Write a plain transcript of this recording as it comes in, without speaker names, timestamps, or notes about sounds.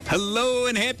Hello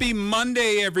and happy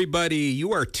Monday, everybody.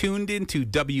 You are tuned into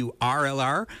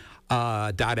WRLR.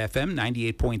 .fm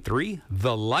 98.3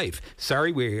 The Life.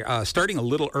 Sorry, we're starting a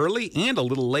little early and a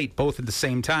little late, both at the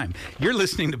same time. You're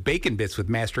listening to Bacon Bits with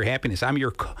Master Happiness. I'm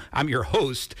your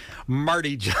host,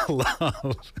 Marty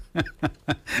Jalove.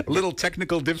 A little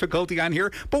technical difficulty on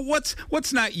here, but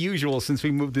what's not usual since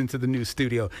we moved into the new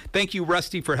studio. Thank you,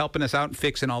 Rusty, for helping us out and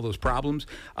fixing all those problems.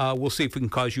 We'll see if we can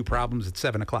cause you problems at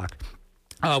 7 o'clock.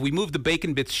 We moved the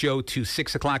Bacon Bits show to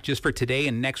 6 o'clock just for today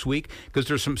and next week because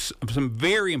there's some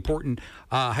very important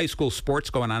high school sports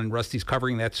going on, and Rusty's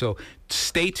covering that. So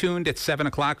stay tuned at 7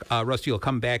 o'clock. Rusty will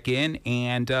come back in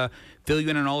and fill you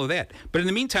in on all of that. But in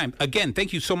the meantime, again,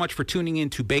 thank you so much for tuning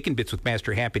in to Bacon Bits with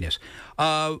Master Happiness.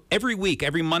 Every week,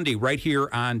 every Monday, right here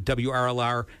on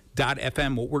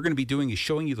WRLR.fm, what we're going to be doing is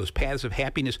showing you those paths of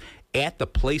happiness at the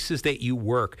places that you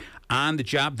work, on the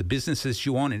job, the businesses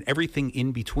you own, and everything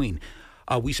in between.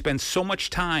 We spend so much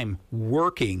time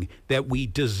working that we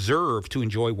deserve to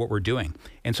enjoy what we're doing.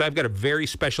 And so I've got a very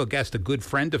special guest, a good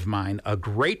friend of mine, a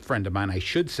great friend of mine, I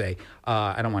should say.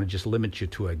 I don't want to just limit you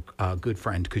to a good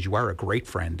friend because you are a great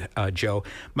friend, Joe.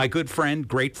 My good friend,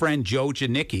 great friend, Joe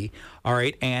Janicki. All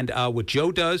right. And what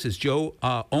Joe does is Joe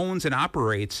owns and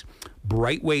operates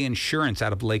Brightway Insurance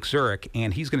out of Lake Zurich,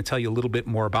 and he's going to tell you a little bit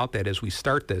more about that as we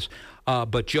start this.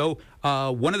 But Joe,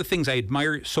 one of the things I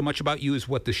admire so much about you is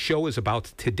what the show is about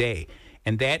today,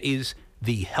 and that is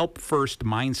the help first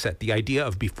mindset, the idea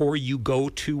of before you go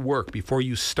to work, before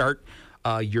you start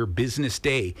your business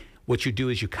day, what you do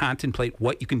is you contemplate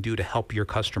what you can do to help your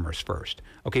customers first.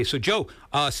 Okay, so Joe,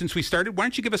 since we started, why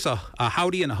don't you give us a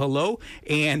howdy and a hello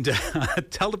and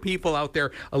tell the people out there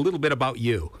a little bit about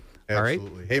you. Absolutely.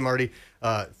 All right. Hey, Marty.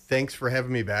 Thanks for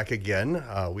having me back again.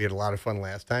 We had a lot of fun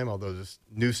last time, although this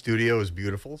new studio is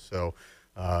beautiful. So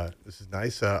this is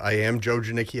nice. I am Joe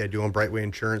Janicki. I do own Brightway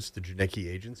Insurance, the Janicki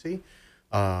Agency.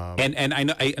 And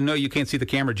I know you can't see the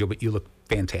camera, Joe, but you look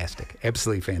fantastic.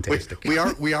 Absolutely fantastic.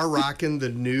 We are rocking the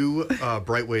new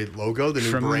Brightway logo, the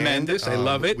new brand. Tremendous. I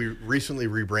love it. We recently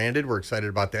rebranded. We're excited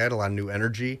about that. A lot of new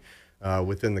energy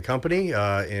within the company,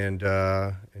 and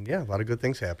yeah, a lot of good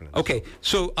things happening. Okay,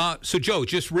 so Joe,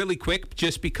 just really quick,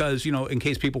 just because, in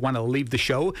case people want to leave the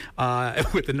show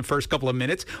within the first couple of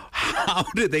minutes, how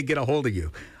do they get a hold of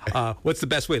you? What's the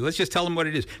best way? Let's just tell them what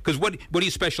it is. Because what do you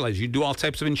specialize? You do all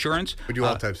types of insurance? We do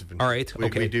all types of insurance. All right.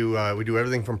 Okay. We do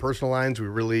everything from personal lines. We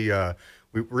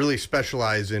really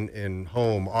specialize in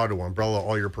home, auto, umbrella,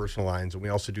 all your personal lines, and we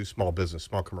also do small business,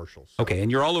 small commercials. So okay, and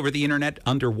you're all over the internet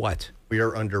under what? We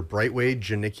are under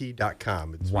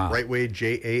BrightwayJanicki.com. It's wow. Brightway,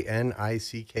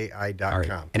 JANICKI.com.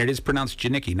 Right. And it is pronounced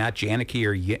Janicki, not Janicki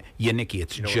or Yanicki.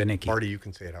 It's Janicki. Marty, you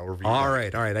can say it however you all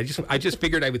want. All right. I just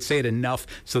figured I would say it enough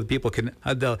so that people can.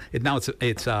 Now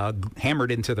it's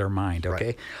hammered into their mind. Okay.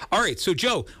 Right. All right. So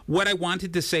Joe, what I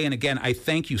wanted to say, and again, I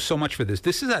thank you so much for this.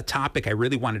 This is a topic I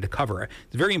really wanted to cover.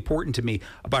 It's very important to me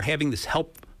about having this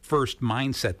help first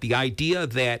mindset. The idea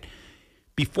that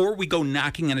before we go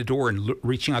knocking on a door and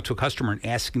reaching out to a customer and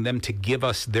asking them to give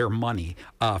us their money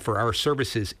for our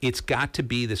services, it's got to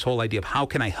be this whole idea of how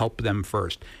can I help them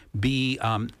first? Be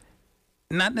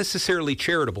not necessarily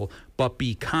charitable, but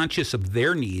be conscious of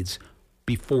their needs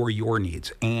before your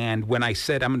needs. And when I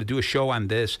said I'm going to do a show on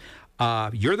this,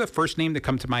 you're the first name that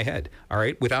come to my head, all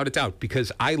right, without a doubt,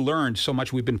 because I learned so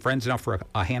much. We've been friends now for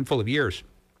a handful of years.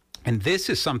 And this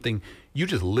is something you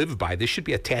just live by. This should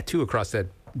be a tattoo across that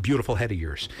beautiful head of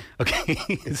yours. Okay.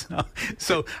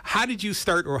 So how did you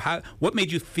start, or what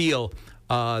made you feel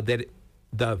that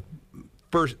the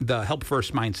help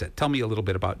first mindset? Tell me a little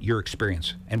bit about your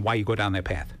experience and why you go down that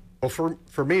path. Well,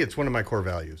 for me, it's one of my core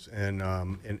values, and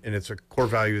it's a core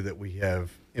value that we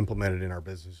have implemented in our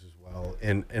business as well.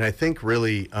 And I think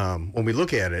really when we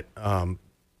look at it, I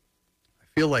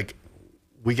feel like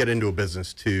we get into a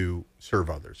business to serve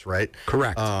others, right?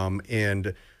 Correct.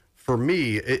 And for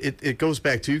me, it goes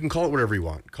back to, you can call it whatever you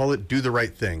want. Call it do the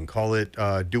right thing. Call it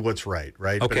do what's right,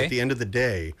 right? Okay. But at the end of the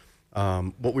day,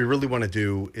 what we really want to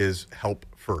do is help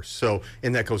first. So,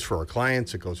 and that goes for our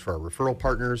clients. It goes for our referral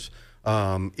partners.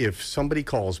 If somebody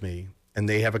calls me and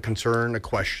they have a concern, a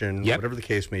question, yep, whatever the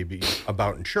case may be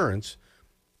about insurance,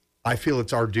 I feel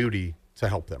it's our duty to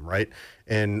help them, right?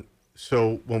 And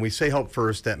so when we say help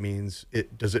first, that means,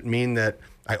 does it mean that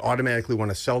I automatically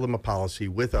want to sell them a policy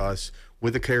with us,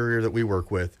 with a carrier that we work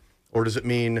with? Or does it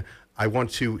mean I want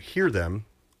to hear them,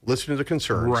 listen to the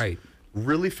concerns, right,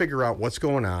 really figure out what's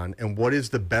going on and what is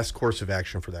the best course of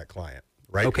action for that client,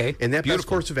 right? Okay. And that beautiful best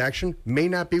course of action may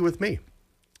not be with me.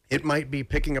 It might be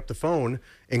picking up the phone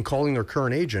and calling their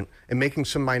current agent and making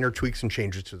some minor tweaks and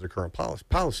changes to their current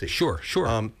policy. Sure.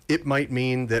 It might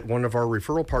mean that one of our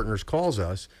referral partners calls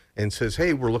us and says,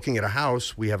 "Hey, we're looking at a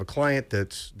house. We have a client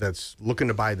that's looking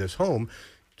to buy this home.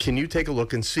 Can you take a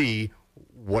look and see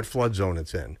what flood zone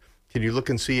it's in? Can you look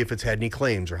and see if it's had any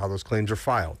claims or how those claims are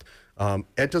filed?"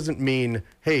 That doesn't mean,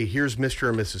 "Hey, here's Mr.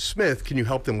 and Mrs. Smith. Can you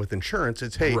help them with insurance?"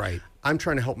 It's, "Hey, right. I'm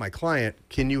trying to help my client.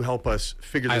 Can you help us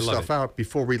figure this stuff out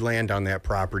before we land on that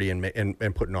property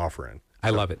and put an offer in?" I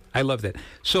love it. I love that.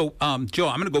 So, Joe,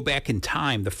 I'm going to go back in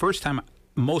time. The first time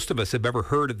most of us have ever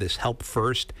heard of this help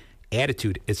first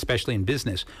attitude, especially in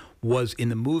business, was in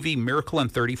the movie Miracle on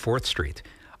 34th Street.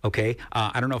 Okay,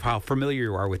 I don't know how familiar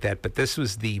you are with that, but this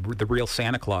was the real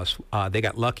Santa Claus. They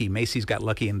got lucky. Macy's got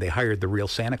lucky, and they hired the real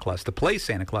Santa Claus to play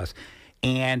Santa Claus.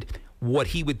 And what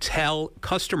he would tell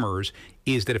customers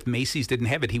is that if Macy's didn't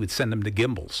have it, he would send them to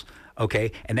Gimbel's.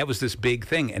 Okay, and that was this big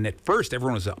thing. And at first,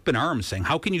 everyone was up in arms saying,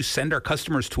 "How can you send our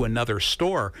customers to another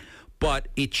store?" But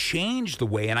it changed the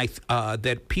way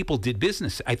that people did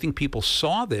business. I think people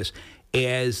saw this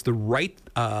as the right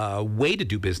way to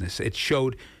do business. It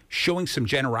showing some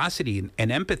generosity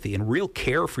and empathy and real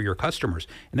care for your customers.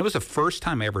 And it was the first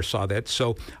time I ever saw that.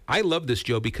 So I love this,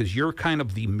 Joe, because you're kind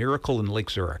of the miracle in Lake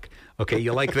Zurich. Okay,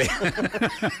 you like that?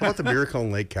 How about the miracle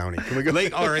in Lake County? Can we go?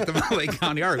 All right, the Lake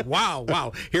County. All right,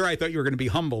 wow. Here I thought you were going to be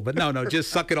humble, but no, just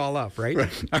suck it all up, right?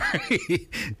 All right.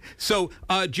 So,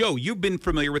 Joe, you've been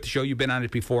familiar with the show. You've been on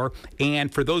it before.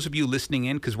 And for those of you listening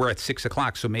in, because we're at 6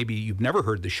 o'clock, so maybe you've never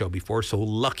heard the show before, so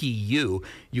lucky you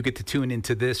get to tune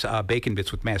into this Bacon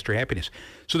Bits with Master Happiness.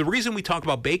 So the reason we talk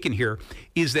about bacon here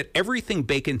is that everything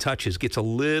bacon touches gets a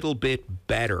little bit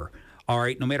better. All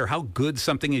right, no matter how good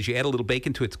something is, you add a little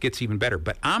bacon to it, it gets even better.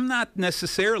 But I'm not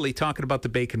necessarily talking about the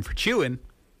bacon for chewing.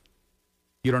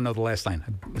 You don't know the last line.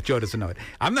 Joe doesn't know it.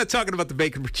 I'm not talking about the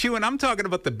bacon for chewing. I'm talking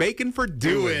about the bacon for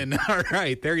doing. All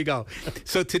right, there you go.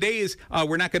 So today is,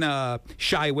 we're not going to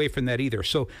shy away from that either.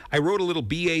 So I wrote a little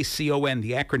BACON,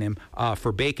 the acronym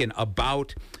for bacon,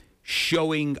 about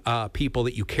showing people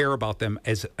that you care about them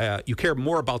as you care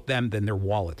more about them than their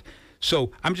wallet.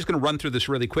 So I'm just going to run through this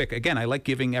really quick. Again, I like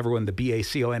giving everyone the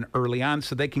BACON early on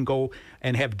so they can go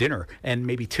and have dinner and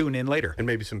maybe tune in later. And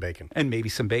maybe some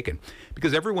bacon.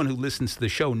 Because everyone who listens to the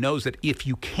show knows that if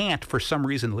you can't, for some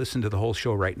reason, listen to the whole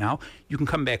show right now, you can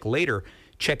come back later,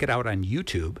 check it out on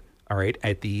YouTube, all right,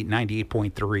 at the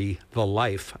 98.3 The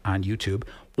Life on YouTube.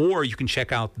 Or you can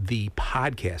check out the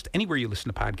podcast, anywhere you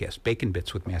listen to podcasts, Bacon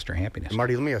Bits with Master Happiness.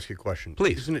 Marty, let me ask you a question.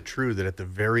 Please. Isn't it true that at the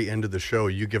very end of the show,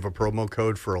 you give a promo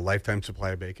code for a lifetime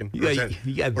supply of bacon? Or is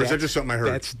that just something I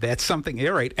heard? That's something.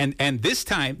 You're right. And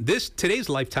today's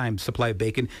lifetime supply of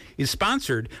bacon is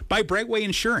sponsored by Bragway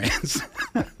Insurance.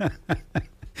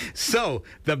 So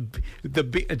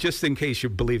just in case you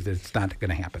believe that it's not going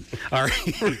to happen. All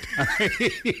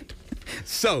right.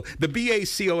 So the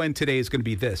BACON today is going to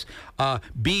be this.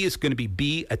 B is going to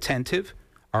be attentive.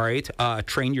 All right.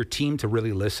 Train your team to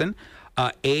really listen.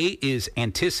 A is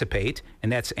anticipate,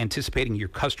 and that's anticipating your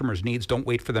customers' needs. Don't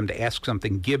wait for them to ask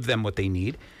something. Give them what they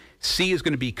need. C is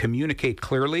going to be communicate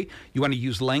clearly. You want to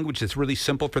use language that's really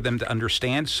simple for them to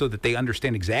understand so that they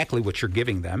understand exactly what you're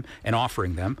giving them and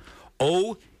offering them.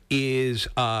 O is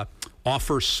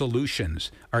offer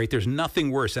solutions. All right, there's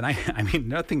nothing worse, and I mean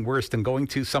nothing worse than going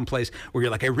to someplace where you're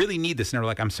like, I really need this, and they're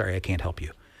like, I'm sorry, I can't help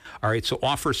you. All right, so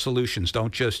offer solutions.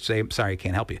 Don't just say, I'm sorry, I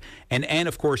can't help you. And N,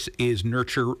 of course, is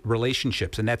nurture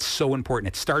relationships, and that's so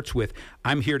important. It starts with,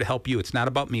 I'm here to help you. It's not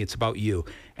about me, it's about you.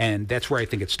 And that's where I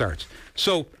think it starts.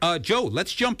 So, Joe,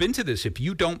 let's jump into this if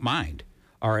you don't mind.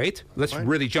 All right, let's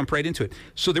really jump right into it.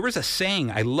 So there was a saying,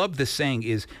 I love this saying,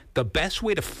 is the best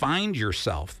way to find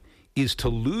yourself is to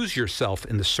lose yourself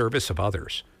in the service of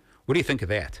others. What do you think of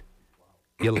that?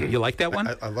 You like that one?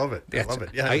 I love it. I love it.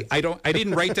 Yeah. I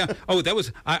didn't write down. Oh, that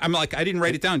was. I'm like, I didn't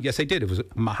write it down. Yes, I did. It was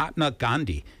Mahatma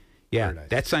Gandhi. Yeah, nice.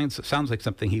 That sounds like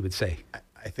something he would say.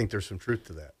 I think there's some truth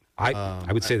to that.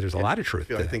 I would say there's a lot of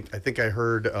truth. I think I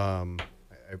heard. I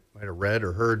might have read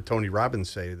or heard Tony Robbins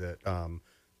say that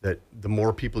that the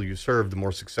more people you serve, the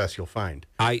more success you'll find.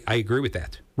 I agree with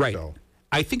that. Right. So.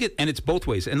 I think it's both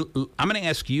ways. And I'm going to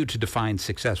ask you to define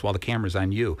success while the camera's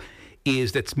on you,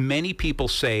 is that many people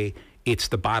say it's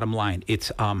the bottom line.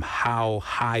 It's how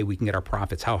high we can get our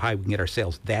profits, how high we can get our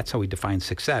sales. That's how we define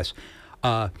success.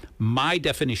 My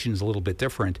definition is a little bit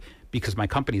different because my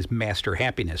company is Master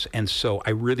Happiness. And so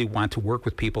I really want to work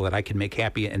with people that I can make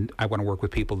happy, and I want to work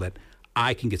with people that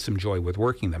I can get some joy with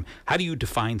working them. How do you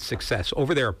define success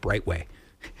over there at Brightway?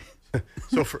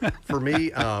 So for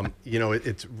me,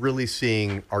 it's really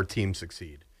seeing our team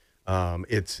succeed.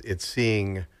 It's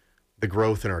seeing the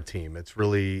growth in our team. It's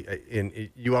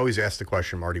really, you always ask the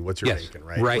question, Marty, what's your Yes, bacon,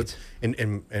 right? right.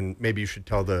 And maybe you should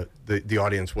tell the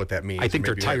audience what that means. I think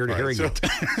Or they're maybe tired of hearing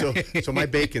it. So my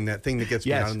bacon, that thing that gets me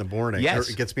Yes. out in the morning, Yes.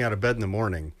 or it gets me out of bed in the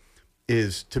morning,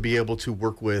 is to be able to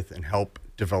work with and help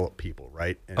develop people,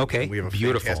 right? And, Okay, and we have a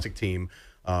beautiful. fantastic team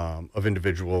of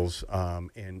individuals,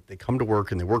 and they come to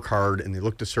work and they work hard and they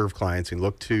look to serve clients and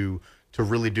look to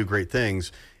really do great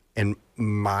things. And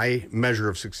my measure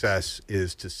of success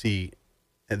is to see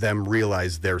them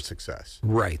realize their success.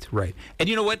 Right, right. And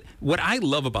you know what? What I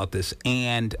love about this,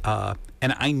 and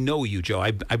I know you, Joe.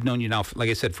 I've known you now, like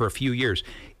I said, for a few years.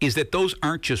 Is that those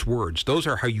aren't just words? Those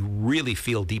are how you really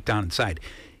feel deep down inside.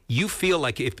 You feel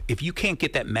like if you can't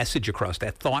get that message across,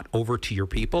 that thought over to your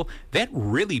people, that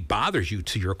really bothers you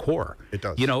to your core. It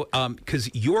does. You know,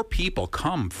 because your people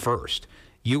come first.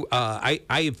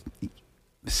 I've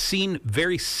seen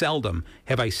very seldom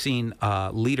have I seen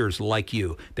leaders like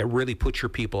you that really put your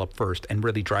people up first and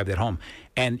really drive that home.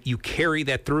 And you carry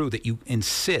that through, that you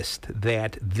insist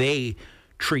that they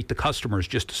treat the customers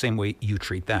just the same way you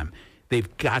treat them.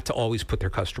 They've got to always put their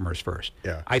customers first.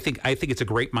 Yeah. I think it's a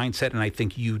great mindset, and I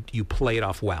think you play it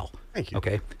off well. Thank you.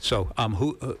 Okay. So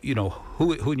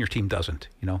who in your team doesn't?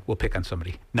 You know, we'll pick on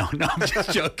somebody. No, I'm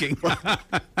just joking.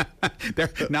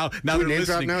 now they're name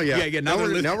drop listening. now? Yeah. Now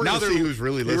we're gonna see who's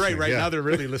really listening. Right. Yeah. Now they're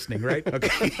really listening. Right.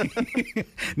 Okay.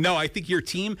 No, I think your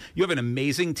team. You have an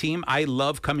amazing team. I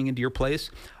love coming into your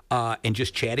place. And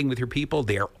just chatting with your people.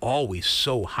 They are always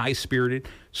so high-spirited,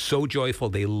 so joyful.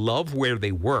 They love where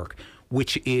they work,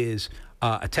 which is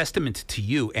a testament to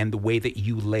you and the way that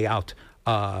you lay out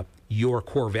your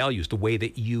core values, the way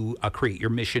that you create your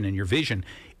mission and your vision.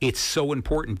 It's so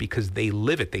important because they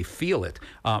live it, they feel it.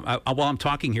 While I'm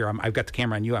talking here, I've got the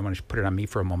camera on you. I'm going to put it on me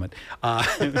for a moment.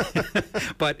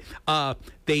 But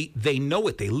they know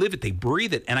it, they live it, they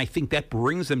breathe it, and I think that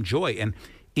brings them joy. And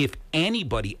if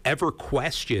anybody ever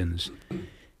questions,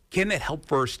 can that help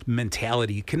first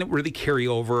mentality, can it really carry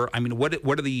over? I mean, what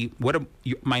are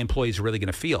my employees really going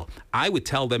to feel? I would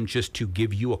tell them just to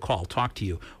give you a call, talk to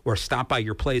you, or stop by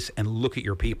your place and look at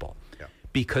your people. Yeah.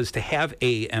 Because to have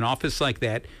an office like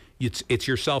that, it's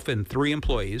yourself and 4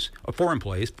 employees.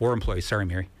 Sorry,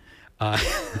 Mary.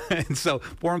 And so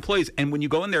 4 employees, and when you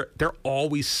go in there, they're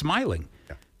always smiling.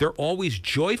 Yeah. They're always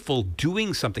joyful,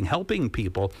 doing something, helping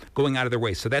people, going out of their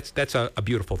way. So that's a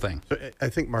beautiful thing. So I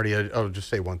think, Marty, I'll just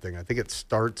say one thing. I think it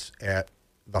starts at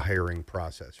the hiring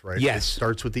process, right? Yes. It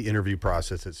starts with the interview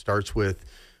process. It starts with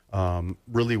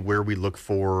really where we look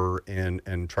for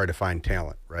and try to find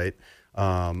talent, right?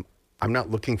 I'm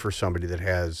not looking for somebody that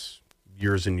has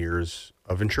years and years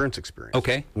of insurance experience.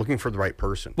 Okay. I'm looking for the right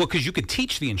person. Well, because you could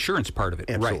teach the insurance part of it.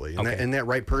 Absolutely. Right. And that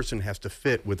right person has to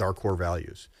fit with our core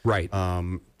values. Right.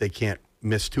 They can't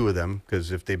miss 2 of them,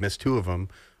 because if they miss 2 of them,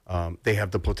 they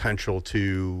have the potential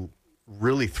to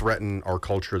really threaten our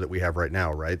culture that we have right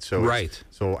now, right? So Right.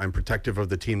 So I'm protective of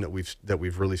the team that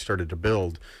we've really started to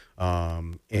build,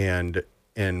 and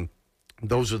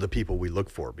those are the people we look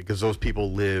for, because those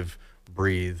people live,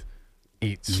 breathe,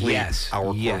 eat, sleep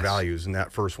our core values, and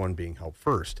that first one being help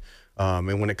first.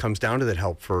 And when it comes down to that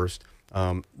help first,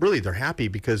 really they're happy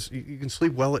because you can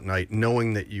sleep well at night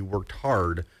knowing that you worked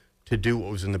hard to do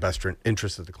what was in the best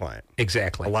interest of the client.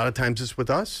 Exactly. A lot of times it's with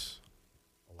us.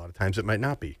 A lot of times it might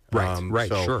not be. Right.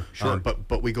 Sure.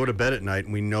 But we go to bed at night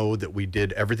and we know that we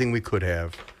did everything we could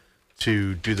have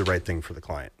to do the right thing for the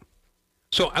client.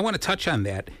 So I want to touch on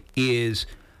that is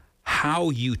how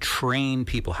you train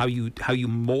people, how you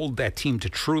mold that team to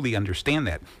truly understand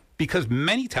that. Because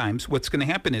many times what's going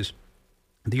to happen is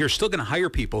you're still going to hire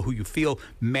people who you feel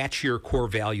match your core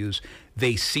values.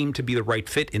 They seem to be the right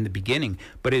fit in the beginning.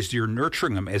 But as you're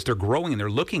nurturing them, as they're growing and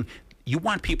they're looking, you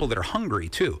want people that are hungry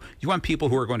too. You want people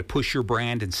who are going to push your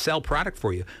brand and sell product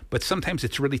for you. But sometimes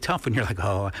it's really tough when you're like,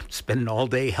 oh, I'm spending all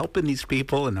day helping these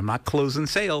people and I'm not closing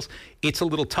sales. It's a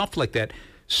little tough like that.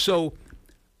 So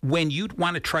when you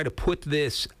want to try to put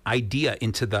this idea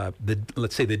into the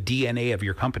let's say the DNA of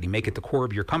your company, make it the core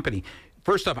of your company,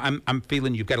 first off, I'm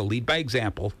feeling you've got to lead by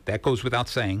example. That goes without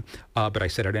saying, but I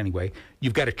said it anyway.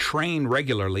 You've got to train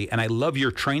regularly, and I love your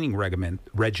training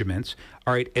regiments,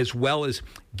 all right, as well as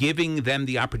giving them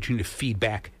the opportunity to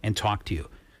feedback and talk to you.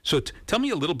 So tell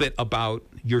me a little bit about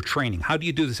your training. How do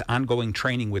you do this ongoing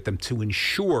training with them to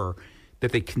ensure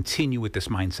that they continue with this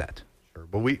mindset? Sure.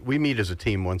 Well, we meet as a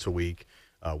team once a week.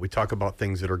 We talk about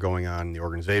things that are going on in the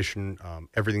organization.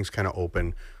 Everything's kind of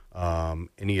open.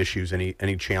 Any issues,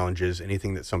 any challenges,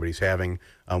 anything that somebody's having.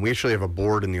 We actually have a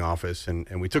board in the office,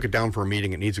 and we took it down for a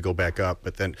meeting. It needs to go back up.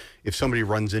 But then if somebody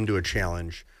runs into a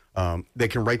challenge, they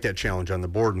can write that challenge on the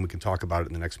board, and we can talk about it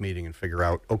in the next meeting and figure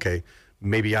out, okay,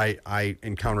 maybe I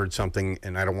encountered something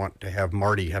and I don't want to have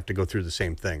Marty have to go through the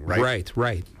same thing, right?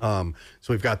 Right. So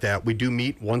we've got that. We do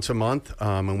meet once a month,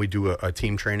 and we do a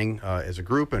team training as a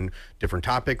group and different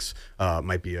topics.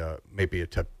 Might be a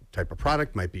type of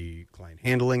product, might be client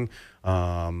handling,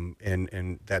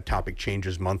 and that topic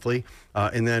changes monthly.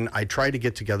 And then I try to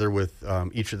get together with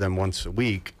each of them once a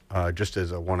week, just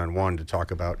as a one-on-one to talk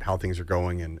about how things are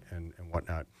going and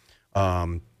whatnot.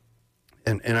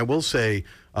 And I will say,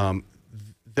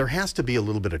 there has to be a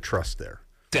little bit of trust there.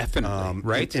 Definitely,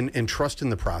 right? And trust in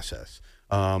the process.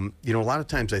 A lot of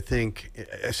times I think,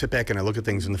 I sit back and I look at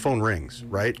things and the phone rings,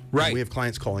 right? Right. And we have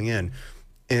clients calling in.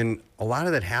 And a lot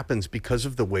of that happens because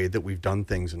of the way that we've done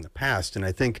things in the past. And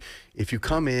I think if you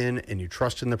come in and you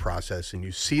trust in the process and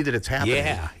you see that it's happening,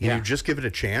 and you just give it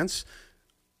a chance,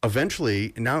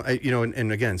 eventually, now,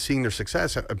 and again, seeing their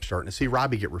success, I'm starting to see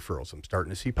Robbie get referrals. I'm starting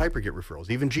to see Piper get referrals.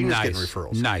 Even Gina's getting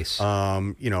referrals. Nice.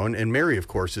 And Mary, of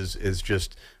course, is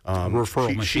just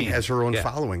referral machine. She has her own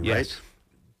following, right?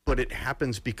 But it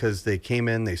happens because they came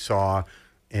in, they saw,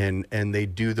 and they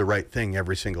do the right thing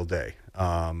every single day.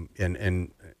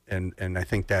 And I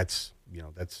think that's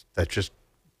just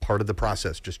part of the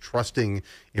process. Just trusting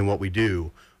in what we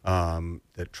do.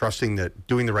 That trusting that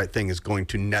doing the right thing is going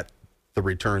to net the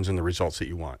returns and the results that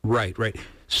you want. Right.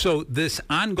 So this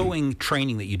ongoing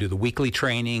training that you do, the weekly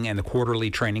training and the quarterly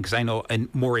training, because I know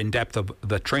more in depth of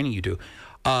the training you do,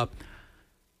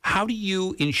 how do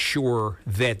you ensure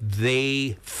that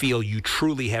they feel you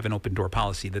truly have an open door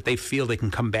policy, that they feel they can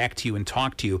come back to you and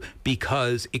talk to you?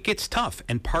 Because it gets tough.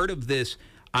 And part of this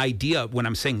idea, when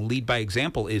I'm saying lead by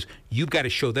example, is you've got to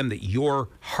show them that your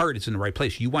heart is in the right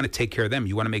place. You want to take care of them.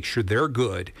 You want to make sure they're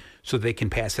good so they can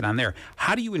pass it on there.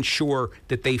 How do you ensure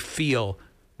that they feel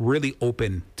really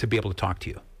open to be able to talk to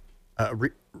you?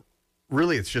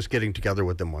 Really, it's just getting together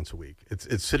with them once a week.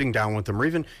 It's sitting down with them, or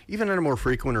even on a more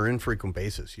frequent or infrequent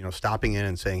basis, stopping in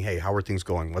and saying, hey, how are things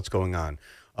going? What's going on?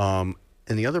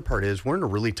 And the other part is we're in a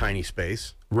really tiny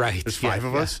space. Right. There's five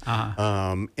of us.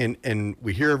 Uh-huh. And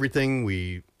we hear everything.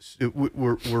 We're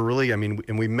really,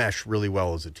 and we mesh really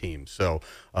well as a team. So,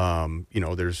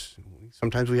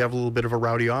 sometimes we have a little bit of a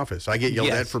rowdy office. I get yelled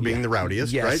at for being the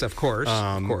rowdiest, right? Yes, of course,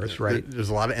 right. There's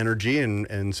a lot of energy,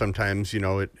 and sometimes,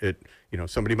 it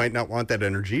somebody might not want that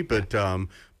energy, but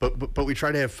we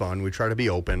try to have fun. We try to be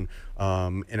open.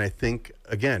 And I think,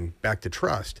 again, back to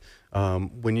trust.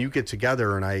 When you get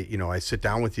together and I sit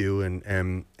down with you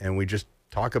and we just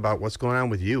talk about what's going on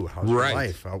with you, how's your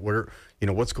life,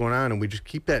 what's going on, and we just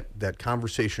keep that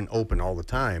conversation open all the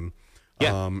time.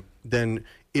 Then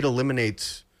it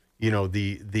eliminates,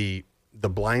 the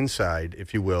blind side,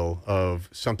 if you will, of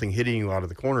something hitting you out of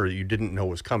the corner that you didn't know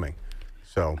was coming.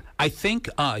 So I think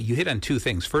you hit on two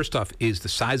things. First off is the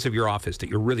size of your office, that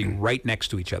you're really right next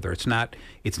to each other. It's not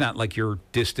like your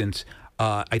distance.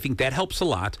 I think that helps a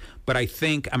lot, but I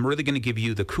think I'm really going to give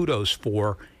you the kudos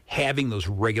for having those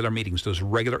regular meetings, those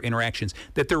regular interactions,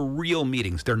 that they're real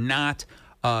meetings. They're not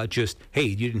just, hey,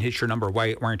 you didn't hit your number.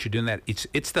 Why aren't you doing that?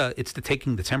 It's the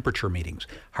taking the temperature meetings.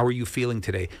 How are you feeling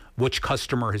today? Which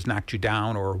customer has knocked you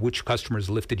down, or which customer has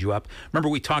lifted you up? Remember,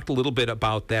 we talked a little bit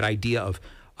about that idea of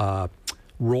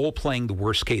role-playing the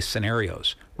worst-case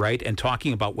scenarios, right? And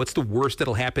talking about what's the worst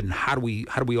that'll happen and how do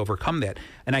we overcome that?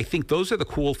 And I think those are the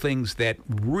cool things that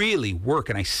really work,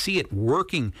 and I see it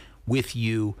working with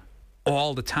you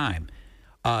all the time.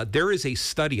 There is a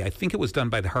study, I think it was done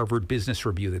by the Harvard Business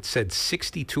Review, that said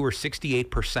 62 or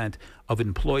 68% of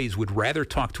employees would rather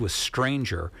talk to a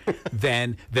stranger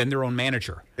than their own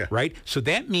manager, right? So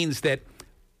that means that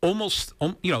almost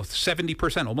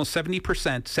 70%, almost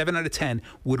 70%, 7 out of 10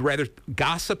 would rather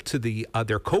gossip to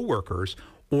their coworkers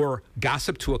or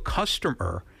gossip to a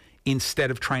customer instead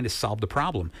of trying to solve the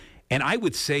problem. And I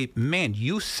would say, man,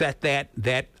 you set that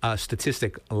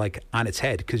statistic like on its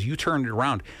head, because you turned it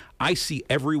around. I see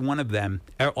every one of them,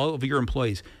 all of your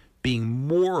employees, being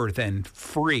more than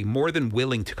free, more than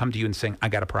willing to come to you and saying, I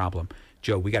got a problem,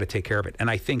 Joe, we got to take care of it. And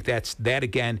I think that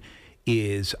again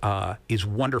is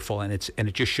wonderful, and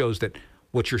it just shows that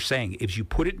what you're saying, if you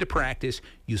put it into practice,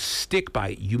 you stick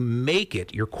by it, you make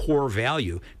it your core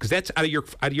value, because that's out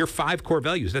of your 5 core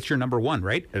values, that's your number one,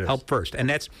 right? Help first. And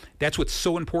that's what's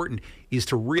so important, is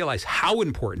to realize how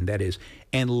important that is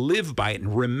and live by it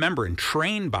and remember and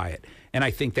train by it. And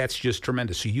I think that's just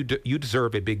tremendous. So you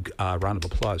deserve a big round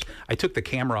of applause. I took the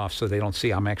camera off so they don't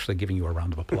see. I'm actually giving you a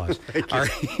round of applause. All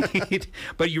right.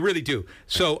 But you really do.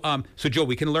 So Joe,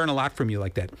 we can learn a lot from you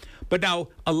like that. But now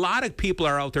a lot of people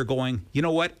are out there going, you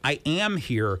know what? I am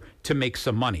here to make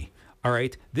some money. All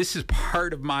right, this is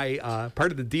part of my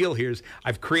part of the deal here is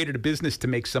I've created a business to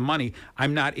make some money.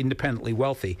 I'm not independently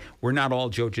wealthy. We're not all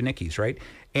Joe Janicki's, right?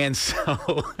 And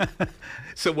so,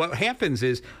 so what happens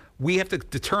is we have to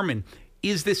determine,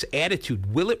 is this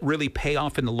attitude, will it really pay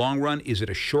off in the long run? Is it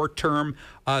a short-term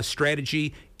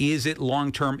strategy? Is it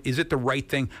long-term? Is it the right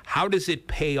thing? How does it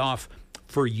pay off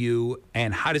for you,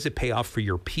 and how does it pay off for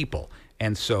your people?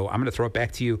 And so I'm going to throw it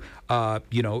back to you,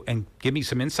 and give me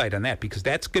some insight on that, because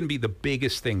that's going to be the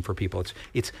biggest thing for people.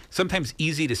 It's sometimes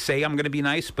easy to say I'm going to be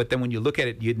nice, but then when you look at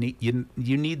it,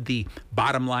 you need the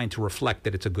bottom line to reflect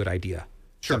that it's a good idea.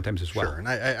 Sure, sometimes as well. Sure, and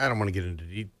I don't want to get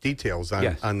into details on,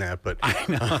 Yes. on that, but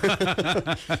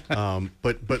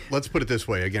but let's put it this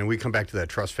way. Again, we come back to that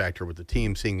trust factor with the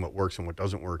team, seeing what works and what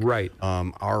doesn't work. Right.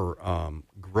 Our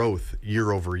growth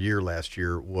year over year last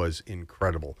year was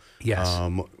incredible. Yes.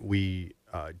 We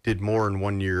did more in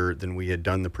 1 year than we had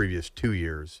done the previous 2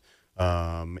 years.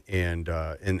 And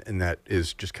that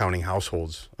is just counting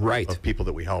households Right. of people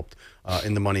that we helped,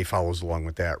 and the money follows along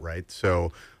with that, right?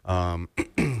 So,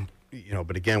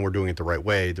 but again, we're doing it the right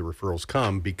way. The referrals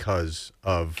come because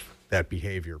of that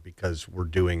behavior, because we're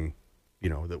doing,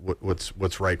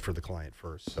 what's right for the client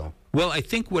first. So, well, I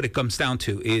think what it comes down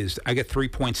to is I got 3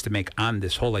 points to make on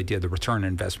this whole idea of the return on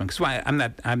investment. Because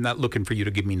I'm not looking for you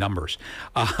to give me numbers,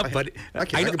 but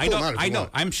I know,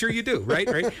 I'm sure you do,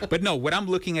 right? But no, what I'm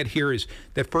looking at here is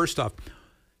that first off.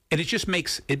 And it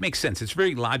makes sense. It's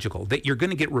very logical that you're going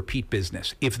to get repeat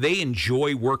business. If they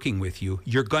enjoy working with you,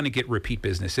 you're going to get repeat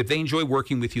business. If they enjoy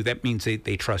working with you, that means they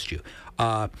trust you.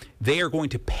 They are going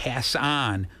to pass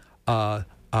on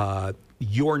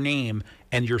your name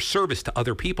and your service to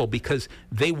other people because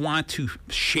they want to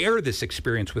share this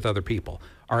experience with other people.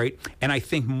 All right. And I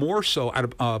think more so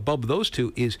above those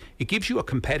two is it gives you a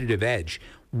competitive edge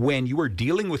when you are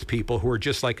dealing with people who are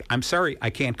just like, I'm sorry, I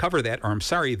can't cover that, or I'm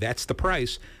sorry, that's the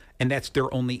price. And that's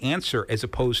their only answer, as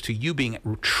opposed to you being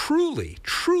truly,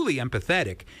 truly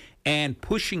empathetic and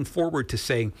pushing forward to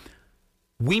say,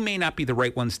 we may not be the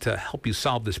right ones to help you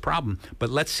solve this problem, but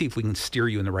let's see if we can steer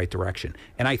you in the right direction.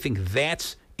 And I think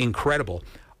that's incredible.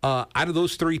 Out of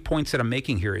those 3 points that I'm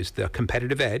making here is the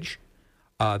competitive edge,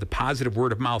 the positive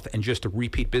word of mouth, and just a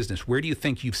repeat business. Where do you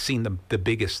think you've seen the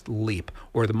biggest leap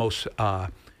or the most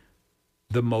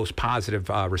positive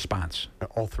response?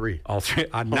 all three. All three.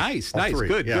 Nice. Three,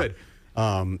 Good, yeah.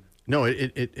 good. No,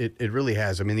 it really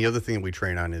has. I mean, the other thing that we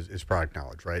train on is product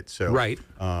knowledge, right? So, Right.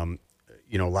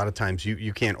 A lot of times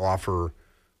you can't offer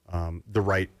the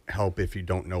right help if you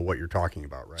don't know what you're talking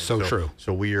about, right? So true.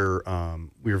 So we're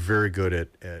very good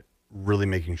at really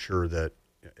making sure that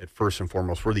at first and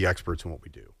foremost we're the experts in what we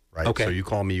do, right? Okay. So you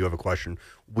call me, you have a question,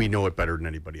 we know it better than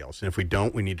anybody else, and if we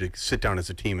don't, we need to sit down as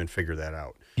a team and figure that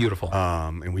out. Beautiful.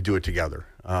 And we do it together.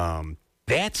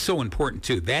 That's so important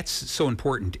too. That's so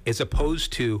important, as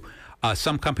opposed to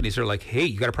some companies are like, hey,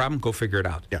 you got a problem? Go figure it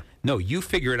out. Yeah. No, you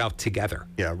figure it out together.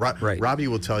 Yeah, Right. Robbie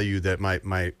will tell you that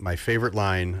my favorite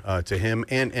line to him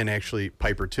and actually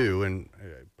Piper too, and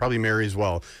probably Mary as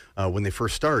well, when they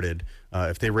first started,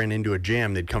 if they ran into a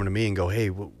jam, they'd come to me and go, hey,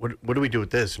 what do we do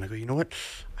with this? And I go, you know what?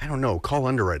 I don't know. Call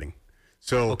underwriting.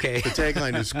 So Okay. the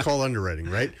tagline is call underwriting,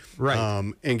 right?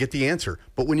 Right. And get the answer.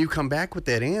 But when you come back with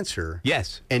that answer,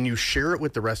 Yes. and you share it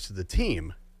with the rest of the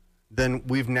team, then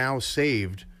we've now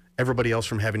saved everybody else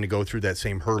from having to go through that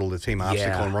same hurdle, that same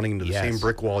obstacle, Yeah. and running into the Yes. same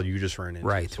brick wall you just ran into.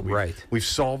 Right, So right. We've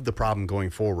solved the problem going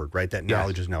forward, right? That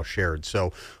knowledge is now shared.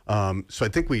 So, so I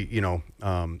think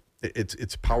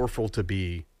it's powerful to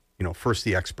be, first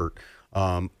the expert.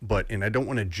 And I don't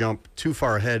want to jump too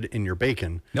far ahead in your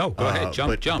bacon. No, go ahead.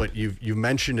 Jump. But you've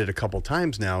mentioned it a couple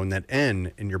times now, and that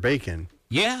N in your bacon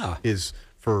Yeah. is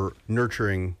for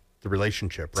nurturing the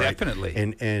relationship, right? Definitely.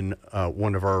 And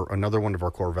another one of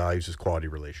our core values is quality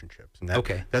relationships, and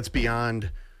that's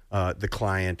beyond the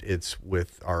client. It's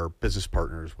with our business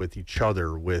partners, with each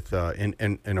other, with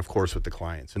and of course with the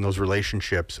clients. And those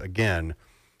relationships, again,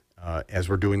 as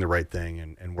we're doing the right thing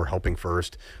and we're helping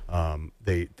first,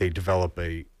 they develop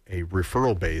a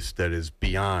referral base that is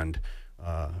beyond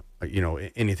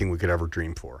anything we could ever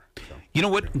dream for. So. You know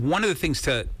what? One of the things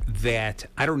that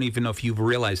I don't even know if you've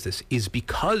realized this is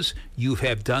because you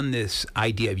have done this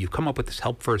idea, you've come up with this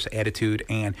help first attitude,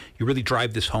 and you really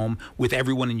drive this home with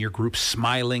everyone in your group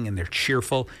smiling and they're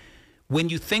cheerful. When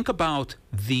you think about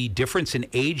the difference in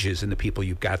ages in the people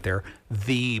you've got there,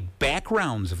 the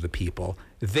backgrounds of the people,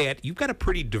 that you've got a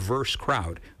pretty diverse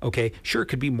crowd, okay? Sure, it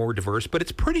could be more diverse, but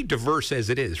it's pretty diverse as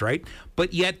it is, right?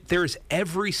 But yet there's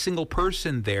every single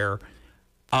person there.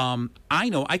 I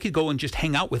know I could go and just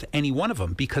hang out with any one of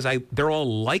them because they're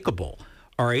all likable.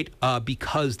 all right,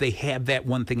 because they have that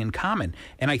one thing in common.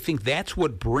 And I think that's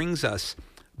what brings us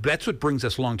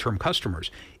long-term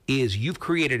customers, is you've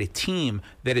created a team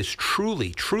that is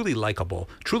truly, truly likable,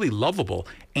 truly lovable.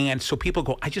 And so people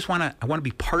go, I want to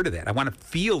be part of that. I want to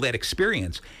feel that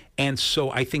experience. And so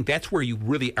I think that's where you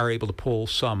really are able to pull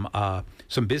some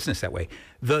business that way.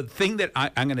 The thing that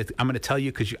I'm gonna tell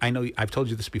you, because I know I've told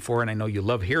you this before, and I know you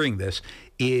love hearing this,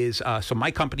 is so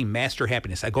my company, Master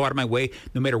Happiness. I go out of my way,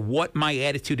 no matter what my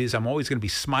attitude is, I'm always going to be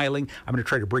smiling. I'm going to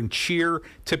try to bring cheer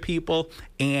to people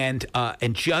and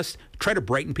just try to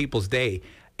brighten people's day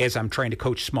as I'm trying to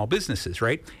coach small businesses,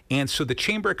 right? And so the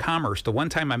Chamber of Commerce, the one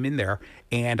time I'm in there,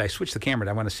 and I switch the camera, and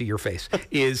I want to see your face,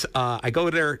 is I go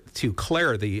there to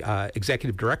Claire, the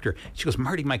executive director. She goes,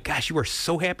 Marty, my gosh, you are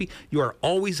so happy. You are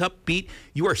always upbeat.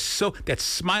 You are so, that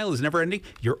smile is never ending.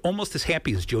 You're almost as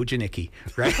happy as Joe Janicki,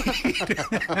 right?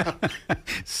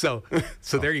 so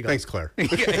there you go. Thanks, Claire.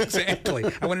 Yeah, exactly.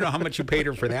 I want to know how much you paid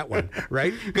her for that one,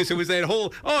 right? Because it was that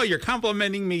whole, oh, you're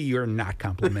complimenting me. You're not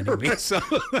complimenting me. So,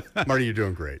 Marty, you're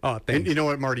doing great. Oh, thanks. And you know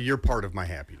what, Marty? You're part of my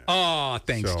happiness. Oh,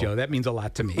 thanks, Joe. That means a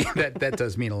lot to me. That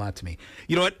does mean a lot to me.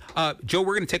 You know what, Joe,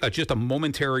 we're going to take just a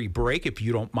momentary break, if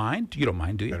you don't mind. You don't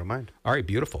mind, do you? I don't mind. All right,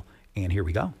 beautiful. And here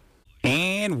we go.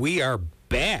 And we are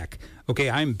back. Okay,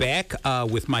 I'm back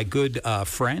with my good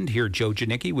friend here, Joe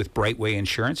Janicki with Brightway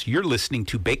Insurance. You're listening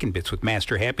to Bacon Bits with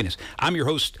Master Happiness. I'm your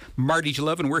host, Marty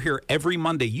Jalov, and we're here every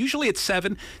Monday, usually at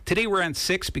 7. Today we're on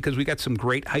 6 because we got some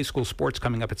great high school sports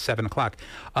coming up at 7 o'clock.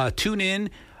 Tune in.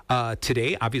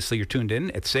 Today, obviously, you're tuned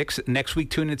in at 6. Next week,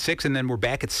 tune in at 6, and then we're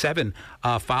back at 7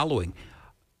 following.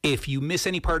 If you miss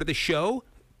any part of the show,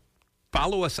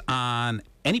 follow us on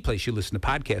any place you listen to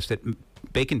podcasts at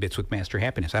Bacon Bits with Master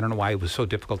Happiness. I don't know why it was so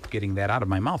difficult getting that out of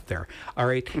my mouth there. All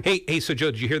right. Hey, so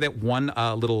Joe, did you hear that one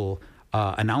little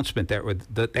announcement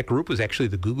that group was actually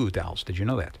the Goo Goo Dolls? Did you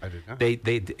know that? I did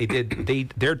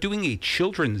not. They're doing a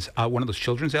children's one of those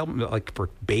children's albums like for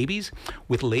babies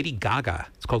with Lady Gaga.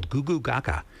 It's called Goo Goo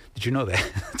Gaga. Did you know that?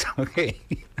 Okay.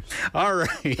 All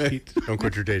right. Don't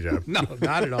quit your day job. No,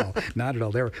 not at all. Not at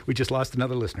all. We just lost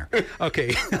another listener.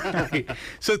 Okay. Right.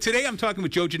 So today I'm talking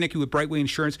with Joe Janicki with Brightway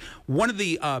Insurance. One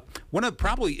of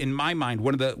probably in my mind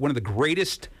one of the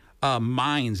greatest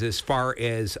minds as far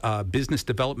as business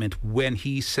development. When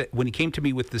he came to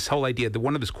me with this whole idea that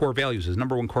one of his core values, his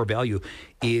number one core value,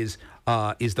 is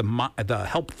the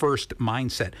help first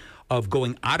mindset of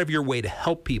going out of your way to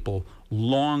help people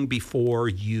long before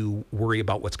you worry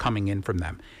about what's coming in from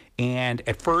them. And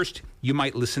at first, you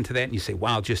might listen to that and you say,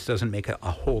 wow, it just doesn't make a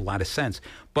whole lot of sense.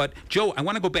 But, Joe, I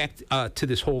want to go back to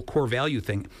this whole core value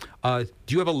thing. Do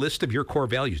you have a list of your core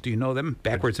values? Do you know them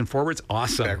backwards and forwards?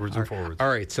 Awesome. Backwards and forwards. All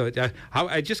right. So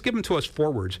I just give them to us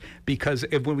forwards, because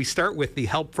when we start with the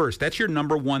help first, that's your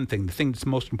number one thing, the thing that's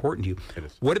most important to you. It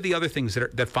is. What are the other things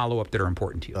that follow up that are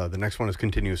important to you? The next one is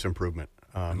continuous improvement.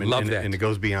 Love that. And it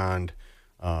goes beyond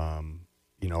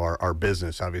our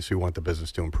business. Obviously, we want the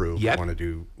business to improve. Yep.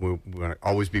 We want to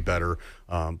always be better,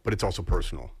 but it's also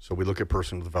personal. So we look at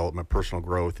personal development, personal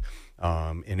growth,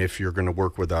 and if you're going to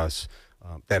work with us,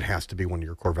 that has to be one of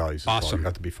your core values as well. Awesome. You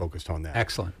have to be focused on that.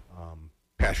 Excellent.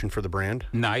 Passion for the brand.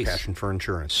 Nice. Passion for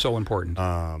insurance. So important.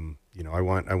 I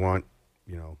want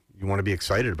you want to be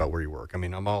excited about where you work. I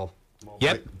mean, I'm all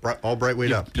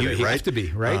Brightway up today, you right? have to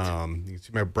be, right? You can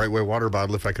see my Brightway water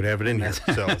bottle if I could have it in here,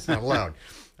 so it's not allowed.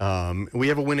 We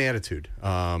have a win attitude.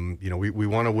 We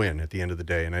want to win at the end of the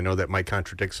day, and I know that might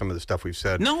contradict some of the stuff we've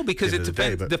said. No, because it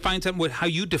defines how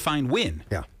you define win.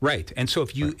 Yeah. Right. And so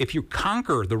if you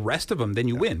conquer the rest of them, then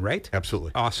you win, right?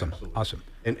 Absolutely. Awesome. Absolutely. Awesome.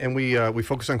 And we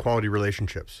focus on quality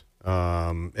relationships.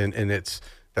 And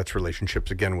that's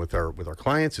relationships again with our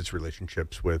clients. It's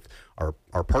relationships with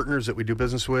our partners that we do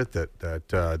business with,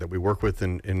 that we work with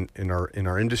in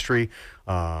our industry.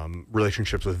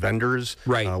 Relationships with vendors,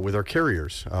 right. With our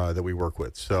carriers that we work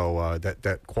with. So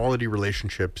that quality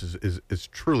relationships is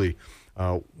truly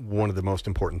one of the most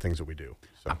important things that we do.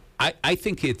 So I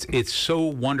think it's so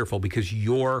wonderful, because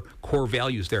your core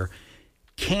values there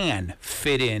can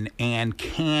fit in and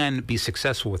can be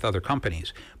successful with other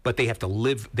companies, but they have to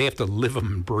live them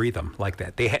and breathe them like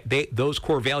that. Those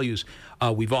core values,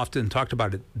 we've often talked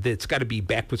about it, that's got to be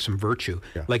backed with some virtue.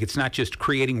 Yeah. Like, it's not just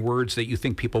creating words that you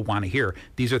think people want to hear.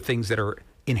 These are things that are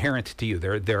inherent to you.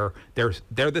 They're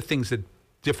the things that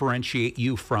differentiate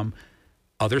you from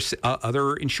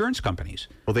other insurance companies.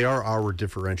 Well, they are our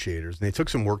differentiators, and they took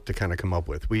some work to kind of come up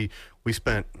with. We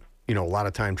spent a lot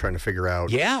of time trying to figure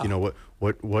out,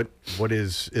 what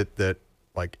is it that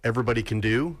like everybody can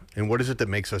do, and what is it that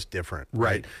makes us different,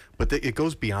 right? But it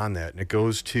goes beyond that, and it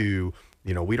goes to,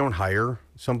 we don't hire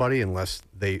somebody unless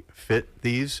they fit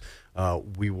these.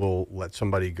 We will let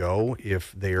somebody go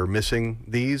if they are missing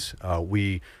these.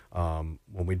 When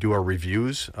we do our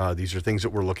reviews, these are things that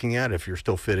we're looking at. If you're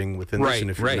still fitting within this, and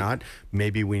if you're not,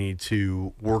 maybe we need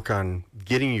to work on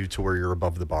getting you to where you're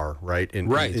above the bar, right? In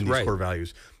these core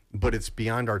values. But it's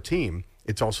beyond our team.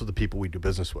 It's also the people we do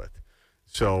business with.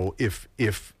 So if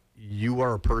you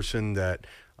are a person that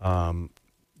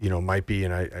might be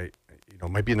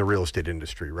might be in the real estate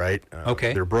industry, right?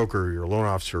 Okay. They're a broker, you're a loan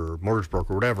officer, mortgage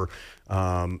broker, whatever,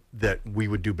 that we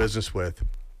would do business with.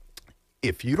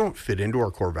 If you don't fit into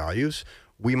our core values,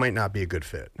 we might not be a good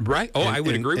fit. Right. Oh, I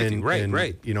would agree with you. Right.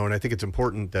 And I think it's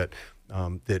important that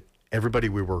that everybody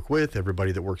we work with,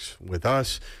 everybody that works with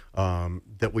us,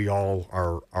 that we all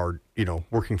are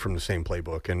working from the same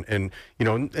playbook. And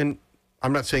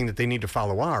I'm not saying that they need to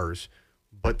follow ours,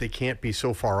 but they can't be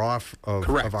so far off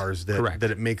of ours that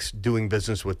it makes doing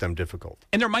business with them difficult.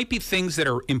 And there might be things that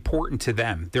are important to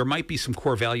them. There might be some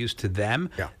core values to them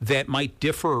that might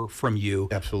differ from you,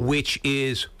 Absolutely. Which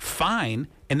is fine.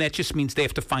 And that just means they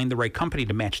have to find the right company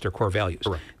to match their core values.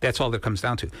 Correct. That's all that comes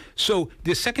down to. So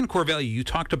the second core value, you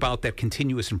talked about that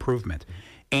continuous improvement.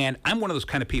 And I'm one of those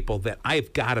kind of people that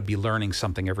I've got to be learning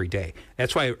something every day.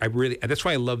 That's why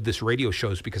I love this radio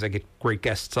shows, because I get great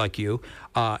guests like you,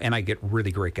 and I get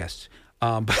really great guests.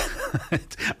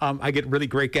 I get really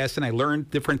great guests, and I learn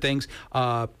different things,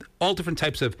 all different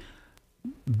types of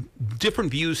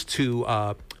different views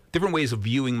to different ways of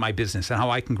viewing my business and how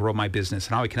I can grow my business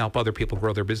and how I can help other people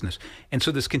grow their business. And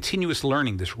so this continuous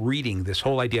learning, this reading, this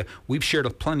whole idea, we've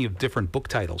shared plenty of different book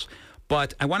titles.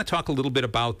 But I want to talk a little bit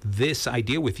about this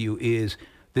idea with you, is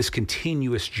this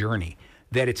continuous journey,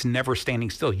 that it's never standing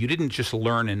still. You didn't just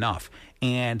learn enough.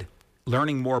 And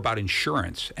learning more about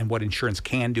insurance and what insurance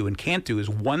can do and can't do is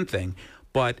one thing,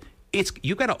 but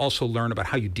you got to also learn about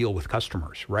how you deal with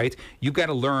customers, right? You got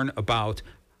to learn about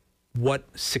what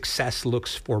success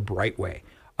looks for Brightway.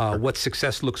 What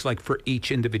success looks like for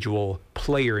each individual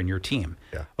player in your team.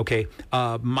 Yeah. Okay.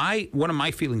 One of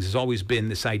my feelings has always been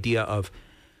this idea of,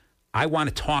 I want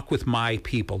to talk with my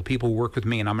people, the people who work with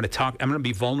me, and I'm going to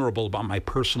be vulnerable about my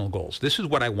personal goals. This is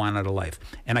what I want out of life.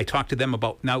 And I talk to them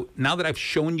about, now that I've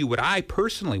shown you what I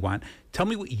personally want, tell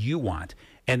me what you want.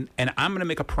 And I'm going to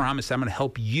make a promise. I'm going to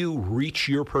help you reach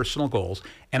your personal goals.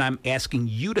 And I'm asking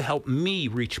you to help me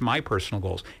reach my personal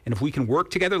goals. And if we can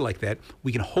work together like that,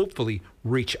 we can hopefully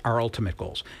reach our ultimate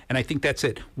goals. And I think that's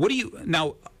it.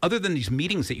 Now, other than these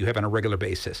meetings that you have on a regular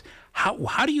basis,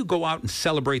 how do you go out and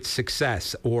celebrate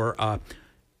success or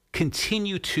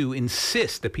continue to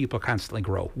insist that people constantly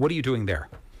grow? What are you doing there?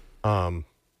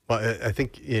 Well, I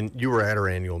think you were at our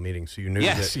annual meeting, so you knew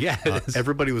that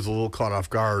everybody was a little caught off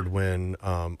guard when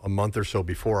a month or so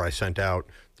before I sent out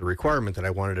the requirement that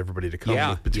I wanted everybody to come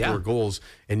with particular goals,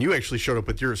 and you actually showed up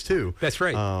with yours too. That's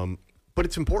right. But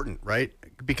it's important, right?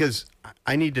 Because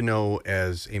I need to know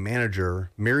as a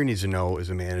manager, Mary needs to know as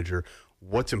a manager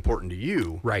what's important to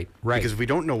you. Right. Because if we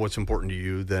don't know what's important to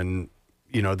you, then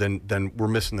we're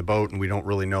missing the boat, and we don't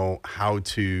really know how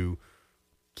to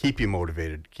keep you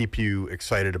motivated, keep you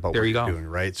excited about what you're doing,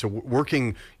 right? So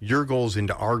working your goals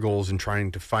into our goals and trying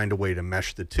to find a way to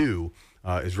mesh the two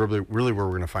is really where we're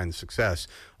going to find the success.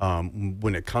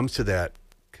 When it comes to that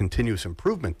continuous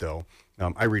improvement, though,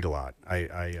 I read a lot.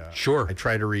 I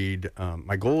try to read.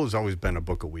 My goal has always been a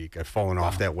book a week. I've fallen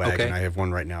off that wagon. Okay. I have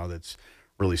one right now that's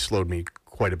really slowed me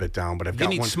quite a bit down. But I've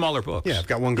got one smaller books. Yeah, I've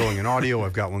got one going in audio.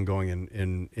 I've got one going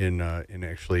in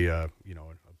actually a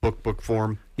book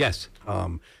form. Yes.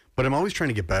 But I'm always trying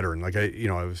to get better. And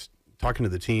I was talking to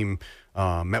the team,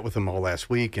 met with them all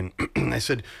last week, and I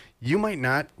said, you might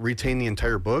not retain the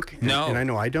entire book. And I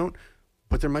know I don't,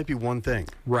 but there might be one thing.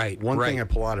 Right. One thing I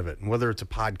pull out of it. And whether it's a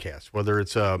podcast, whether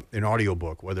it's an audio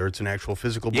book, whether it's an actual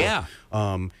physical book. Yeah.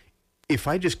 If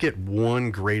I just get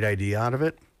one great idea out of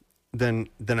it, then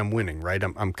I'm winning, right?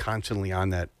 I'm constantly on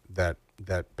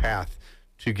that path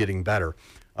to getting better.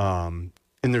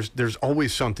 And there's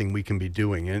always something we can be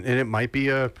doing, and it might be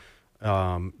a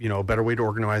better way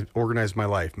to organize my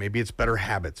life. Maybe it's better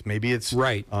habits. Maybe it's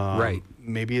right.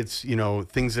 Maybe it's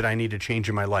things that I need to change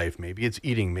in my life. Maybe it's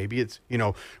eating. Maybe it's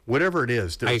whatever it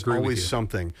is. There's always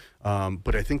something.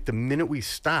 But I think the minute we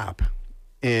stop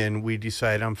and we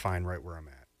decide I'm fine right where I'm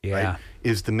at, right,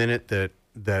 is the minute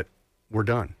that we're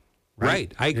done.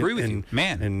 Right. I agree with you,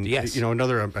 man. And yes,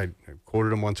 I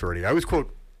quoted him once already. I always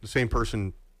quote the same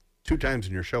person 2 times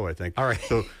in your show, I think. All right.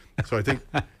 So I think,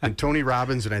 and Tony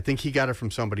Robbins, and I think he got it from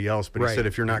somebody else, but he said,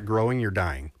 if you're not growing, you're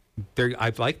dying.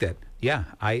 I like that. Yeah.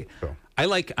 I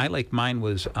like mine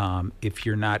was, if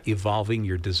you're not evolving,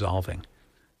 you're dissolving.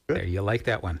 There, you like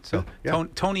that one. So Yeah.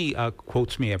 Tony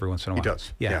quotes me every once in a while. He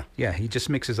does. Yeah. He just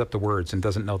mixes up the words and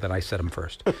doesn't know that I said them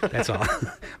first. That's all.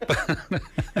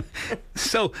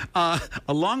 So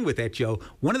along with that, Joe,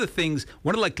 one of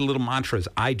the little mantras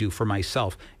I do for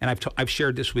myself, and I've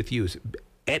shared this with you, is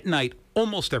at night,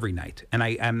 almost every night, and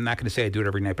I'm not going to say I do it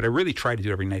every night, but I really try to do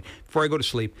it every night. Before I go to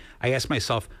sleep, I ask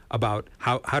myself about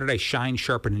how did I shine,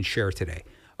 sharpen, and share today?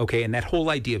 Okay, and that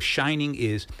whole idea of shining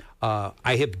is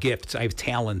I have gifts, I have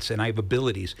talents, and I have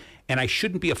abilities, and I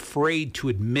shouldn't be afraid to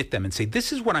admit them and say,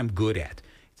 this is what I'm good at.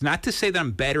 It's not to say that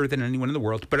I'm better than anyone in the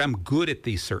world, but I'm good at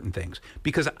these certain things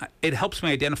because it helps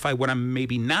me identify what I'm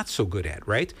maybe not so good at,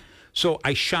 right? So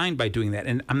I shine by doing that,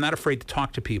 and I'm not afraid to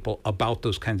talk to people about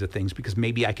those kinds of things because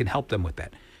maybe I can help them with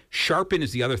that. Sharpen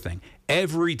is the other thing.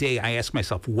 Every day I ask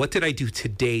myself, what did I do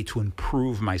today to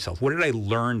improve myself? What did I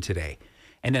learn today?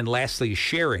 And then lastly is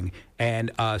sharing.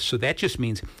 And so that just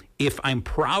means if I'm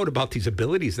proud about these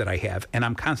abilities that I have and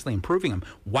I'm constantly improving them,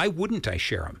 why wouldn't I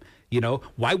share them?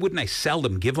 Why wouldn't I sell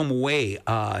them, give them away,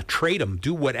 trade them,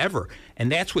 do whatever? And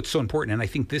that's what's so important. And I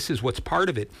think this is what's part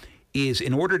of it is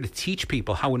in order to teach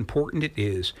people how important it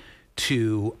is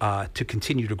to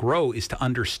continue to grow is to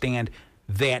understand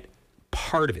that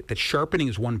part of it, that sharpening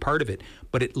is one part of it,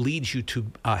 but it leads you to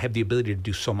have the ability to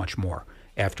do so much more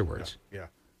afterwards. Yeah.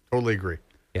 Totally agree.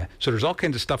 Yeah. So there's all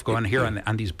kinds of stuff going on here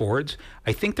on these boards.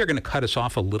 I think they're going to cut us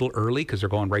off a little early because they're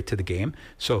going right to the game.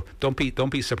 So don't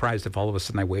be surprised if all of a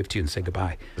sudden I wave to you and say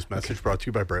goodbye. This message brought to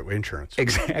you by Brightway Insurance.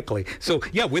 Exactly. So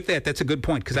yeah, with that, that's a good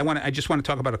point because I just want to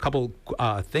talk about a couple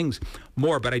things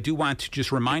more, but I do want to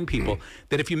just remind people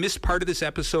that if you missed part of this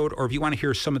episode or if you want to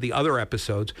hear some of the other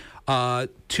episodes,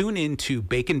 tune in to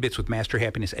Bacon Bits with Master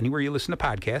Happiness anywhere you listen to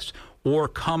podcasts, or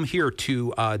come here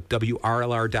to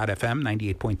WRLR.FM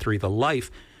 98.3 The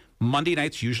Life. Monday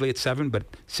nights, usually at 7, but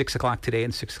 6 o'clock today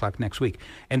and 6 o'clock next week.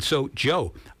 And so,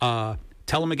 Joe,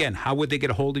 tell them again, how would they get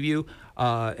a hold of you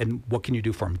and what can you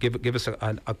do for them? Give us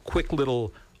a quick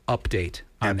little update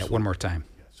on that one more time.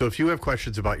 So if you have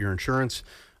questions about your insurance,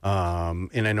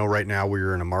 and I know right now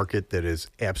we're in a market that is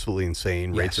absolutely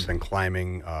insane. Rates have been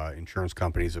climbing. Insurance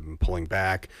companies have been pulling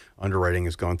back. Underwriting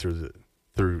has gone through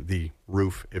the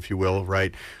roof, if you will,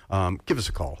 right? Give us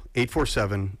a call,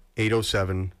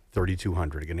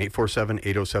 847-807-3200. Again,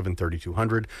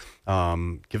 847-807-3200.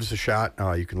 Give us a shot.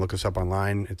 You can look us up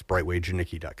online. It's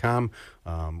brightwayjanicki.com.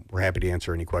 We're happy to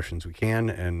answer any questions we can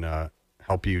and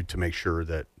help you to make sure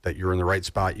that you're in the right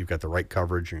spot, you've got the right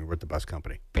coverage, and you're with the best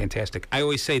company. Fantastic. I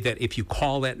always say that if you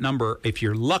call that number, if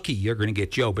you're lucky, you're going to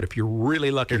get Joe, but if you're really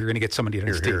lucky, you're going to get somebody to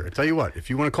Here, I tell you what, if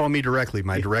you want to call me directly,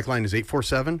 my direct line is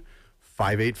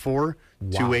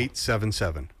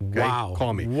 847-584-2877. Okay? Wow.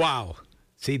 Call me. Wow.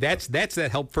 See, that's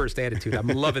that help first attitude. I'm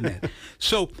loving that.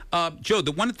 So, Joe,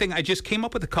 the one thing I just came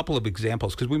up with a couple of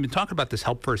examples because we've been talking about this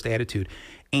help first attitude,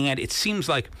 and it seems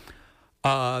like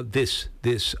this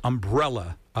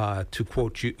umbrella, to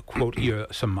quote you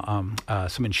some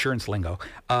insurance lingo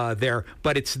there,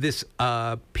 but it's this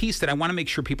piece that I want to make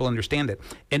sure people understand it.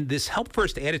 And this help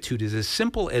first attitude is as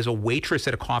simple as a waitress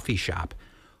at a coffee shop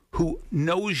who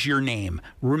knows your name,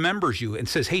 remembers you, and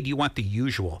says, hey, do you want the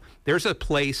usual? There's a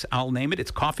place, I'll name it,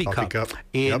 it's Coffee Cup.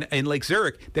 In Lake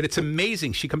Zurich, that it's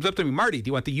amazing. She comes up to me, Marty, do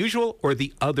you want the usual or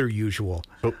the other usual?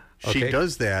 So she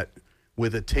does that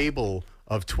with a table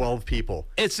of 12 people.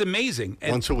 It's amazing.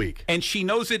 Once a week. And she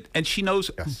knows it, and she knows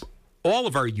all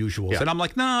of our usuals. Yeah. And I'm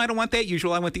like, no, I don't want that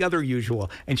usual. I want the other usual.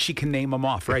 And she can name them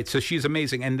off, right? So she's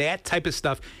amazing. And that type of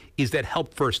stuff is that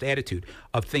help first attitude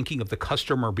of thinking of the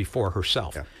customer before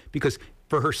herself. Yeah. Because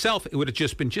for herself, it would have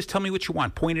just been, just tell me what you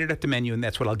want, point it at the menu, and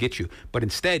that's what I'll get you. But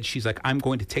instead, she's like, I'm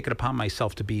going to take it upon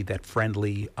myself to be that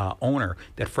friendly owner,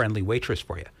 that friendly waitress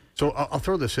for you. So I'll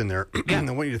throw this in there. I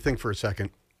want you to think for a second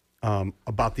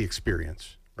about the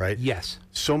experience, right? Yes.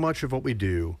 So much of what we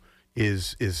do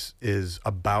is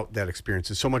about that experience,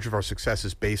 and so much of our success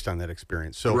is based on that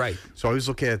experience. So, right. So I always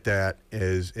look at that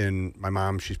as, in my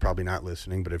mom, she's probably not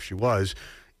listening, but if she was,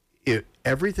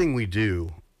 everything we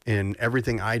do and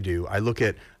everything I do, I look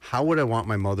at how would I want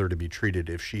my mother to be treated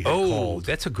if she had called.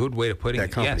 That's a good way of putting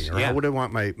that company. Yes, or how would I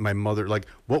want my mother, like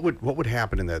what would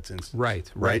happen in that instance? Right.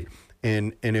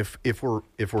 And if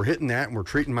we're hitting that and we're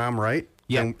treating mom right,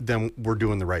 then we're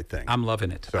doing the right thing. I'm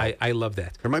loving it. So, I love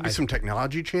that. There might be some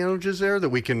technology challenges there that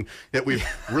we've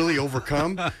really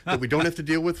overcome that we don't have to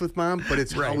deal with mom, but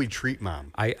it's how we treat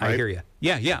mom. I hear you.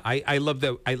 Yeah. I love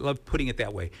that. I love putting it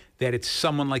that way. That it's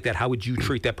someone like that. How would you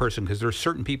treat that person? Because there are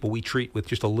certain people we treat with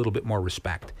just a little bit more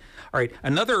respect. All right.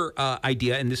 Another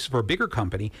idea, and this is for a bigger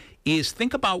company, is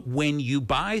think about when you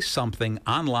buy something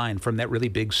online from that really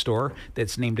big store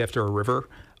that's named after a river.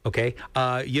 Okay,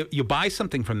 you buy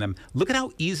something from them. Look at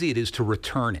how easy it is to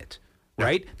return it.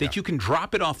 Right? That you can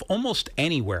drop it off almost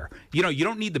anywhere. You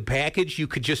don't need the package. You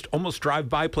could just almost drive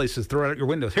by places, throw it out your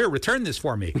windows. Here, return this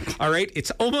for me. All right? It's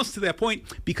almost to that point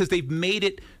because they've made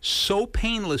it so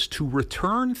painless to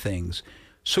return things.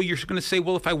 So you're going to say,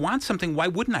 well, if I want something, why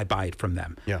wouldn't I buy it from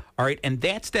them? Yeah. All right? And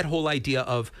that's that whole idea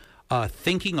of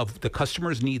thinking of the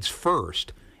customer's needs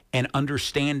first and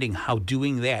understanding how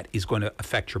doing that is going to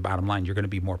affect your bottom line. You're going to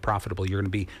be more profitable. You're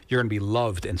going to be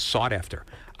loved and sought after.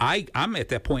 I'm at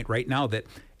that point right now that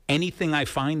anything I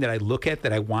find that I look at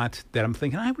that I want, that I'm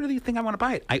thinking, I really think I want to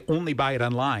buy it, I only buy it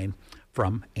online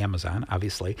from Amazon,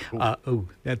 obviously.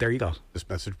 There you go. This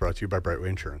message brought to you by Brightway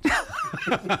Insurance.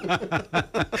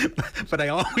 But I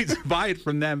always buy it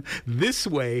from them. This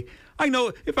way, I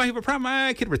know if I have a problem,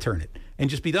 I can return it and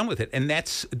just be done with it. And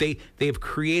that's they have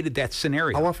created that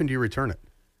scenario. How often do you return it?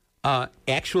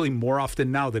 Actually, more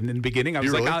often now than in the beginning. I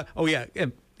was really? like, oh yeah.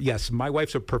 Yes, my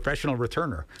wife's a professional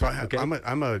returner. So okay?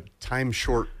 I'm a time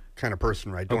short kind of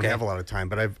person, right? Don't have a lot of time,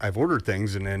 but I've ordered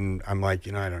things and then I'm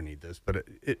like, I don't need this, but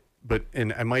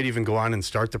and I might even go on and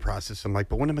start the process. I'm like,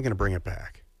 but when am I going to bring it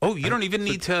back? Oh, you don't even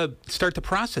need to start the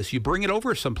process. You bring it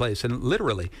over someplace, and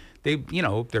literally,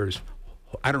 there's,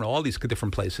 I don't know, all these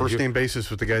different places. First name basis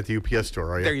with the guy at the UPS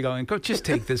store, are you? There you go. And go, just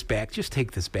take this back. Just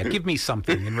take this back. Give me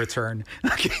something in return.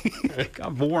 Okay. A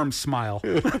warm smile.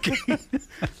 Okay.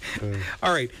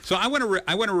 All right. So I want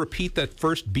to repeat the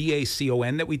first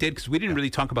BACON that we did because we didn't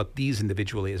really talk about these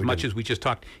individually as much as we just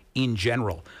talked in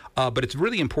general. But it's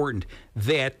really important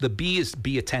that the B is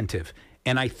be attentive.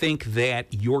 And I think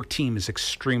that your team is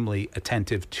extremely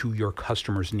attentive to your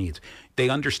customers' needs. They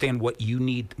understand what you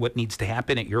need, what needs to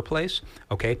happen at your place.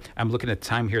 Okay, I'm looking at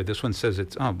time here. This one says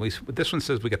this one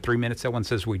says we got 3 minutes. That one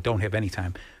says we don't have any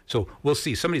time. So we'll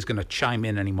see. Somebody's going to chime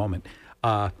in any moment.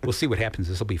 We'll see what happens.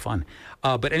 This will be fun.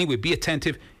 But anyway, be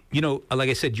attentive. Like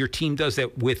I said, your team does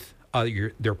that with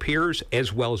their peers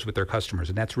as well as with their customers,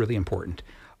 and that's really important.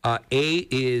 A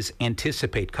is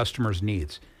anticipate customers'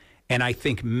 needs. And I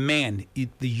think, man,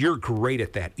 you're great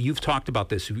at that. You've talked about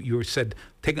this. You said,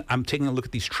 I'm taking a look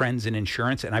at these trends in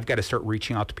insurance, and I've got to start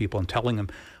reaching out to people and telling them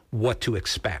what to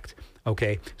expect.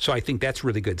 Okay? So I think that's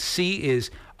really good. C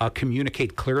is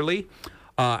communicate clearly.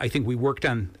 I think we worked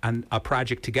on a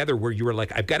project together where you were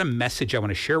like, I've got a message I want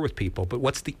to share with people, but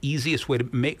what's the easiest way to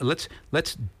make,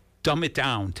 let's dumb it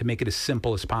down to make it as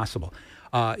simple as possible.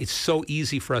 It's so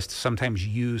easy for us to sometimes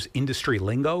use industry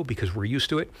lingo because we're used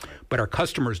to it, but our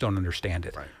customers don't understand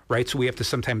it, right? So we have to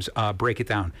sometimes break it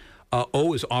down.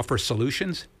 O is offer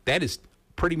solutions. That is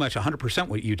pretty much 100%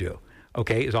 what you do,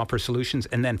 okay, is offer solutions.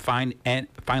 And then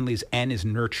finally is N is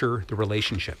nurture the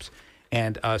relationships.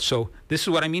 And so this is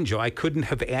what I mean, Joe. I couldn't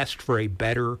have asked for a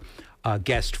better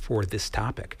guest for this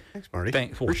topic. Thanks, Marty.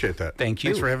 Appreciate that. Thank you.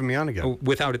 Thanks for having me on again.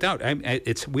 Without a doubt.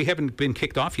 We haven't been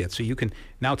kicked off yet, so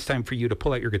now it's time for you to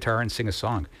pull out your guitar and sing a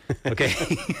song. Okay?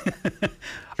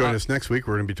 Join us next week.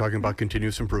 We're going to be talking about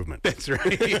continuous improvement. That's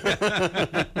right.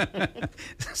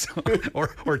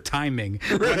 or timing.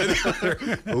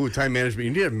 Oh, time management.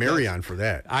 You need to have Mary on for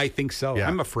that. I think so. Yeah.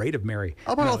 I'm afraid of Mary.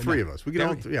 How about all three of us? We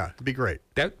could it'd be great.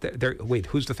 Wait,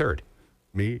 who's the third?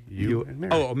 Me, you, and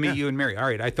Mary. Oh, me, you, and Mary. All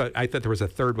right. I thought there was a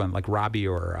third one, like Robbie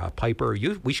or Piper.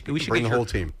 We should bring get the whole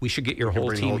team. We should get your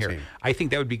whole team here. I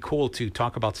think that would be cool to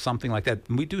talk about something like that.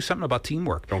 We do something about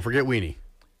teamwork. Don't forget Weenie.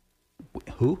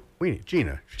 Who? Weenie,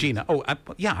 Gina. Gina. Oh,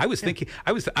 I was thinking.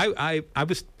 I was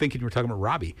thinking you were talking about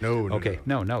Robbie. No. Okay.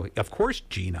 No. Of course,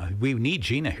 Gina. We need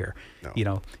Gina here.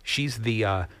 No. She's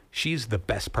the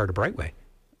best part of Brightway.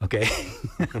 Okay.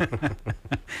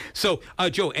 So,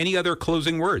 Joe, any other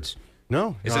closing words?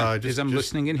 No, as I'm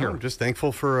listening in here. I'm just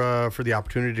thankful for the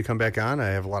opportunity to come back on. I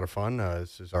have a lot of fun.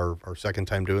 This is our second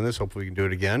time doing this. Hopefully we can do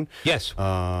it again. Yes.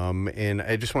 And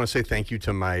I just want to say thank you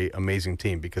to my amazing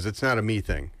team because it's not a me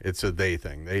thing. It's a they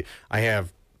thing. I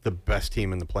have the best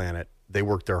team in the planet. They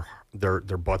work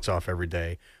their butts off every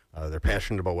day. They're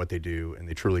passionate about what they do, and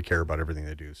they truly care about everything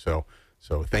they do. So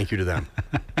thank you to them.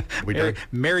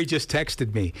 Mary just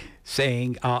texted me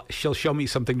saying she'll show me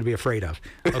something to be afraid of.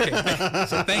 Okay,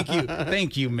 so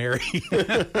thank you, Mary.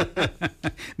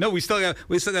 No, we still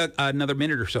got another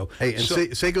minute or so. Hey,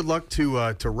 and say good luck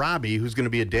to Robbie, who's going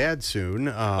to be a dad soon.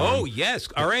 Oh yes,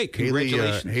 all right,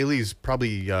 congratulations. Haley's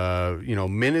probably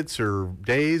minutes or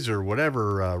days or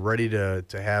whatever ready to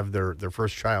have their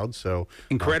first child. So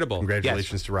incredible!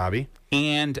 Congratulations to Robbie.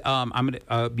 And I'm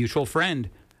a mutual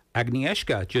friend.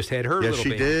 Agnieszka just had her little baby.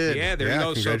 Yes, she did. Yeah, there you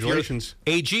go. Congratulations. So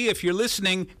AG, if you're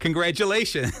listening,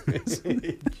 congratulations.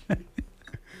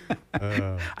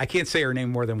 I can't say her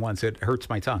name more than once. It hurts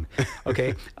my tongue.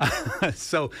 Okay.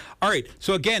 So, all right.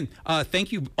 So again,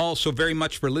 thank you all so very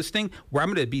much for listening. Where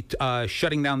I'm going to be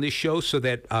shutting down this show so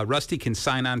that Rusty can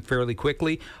sign on fairly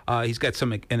quickly. He's got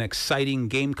an exciting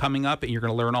game coming up, and you're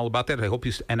going to learn all about that. I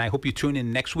hope you tune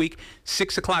in next week,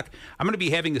 6 o'clock. I'm going to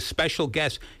be having a special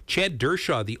guest, Chad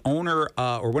Dershaw, the owner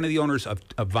or one of the owners of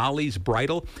Volley's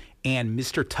Bridal and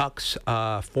Mr. Tuck's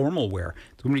formal wear.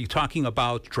 We're going to be talking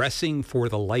about dressing for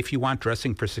the life you want,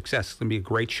 dressing for success. It's going to be a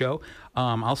great show.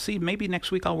 I'll see. Maybe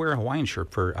next week I'll wear a Hawaiian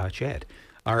shirt for Chad.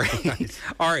 All right. Nice.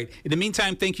 All right. In the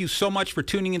meantime, thank you so much for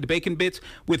tuning into Bacon Bits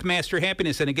with Master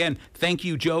Happiness. And again, thank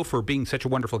you, Joe, for being such a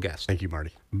wonderful guest. Thank you,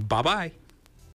 Marty. Bye-bye.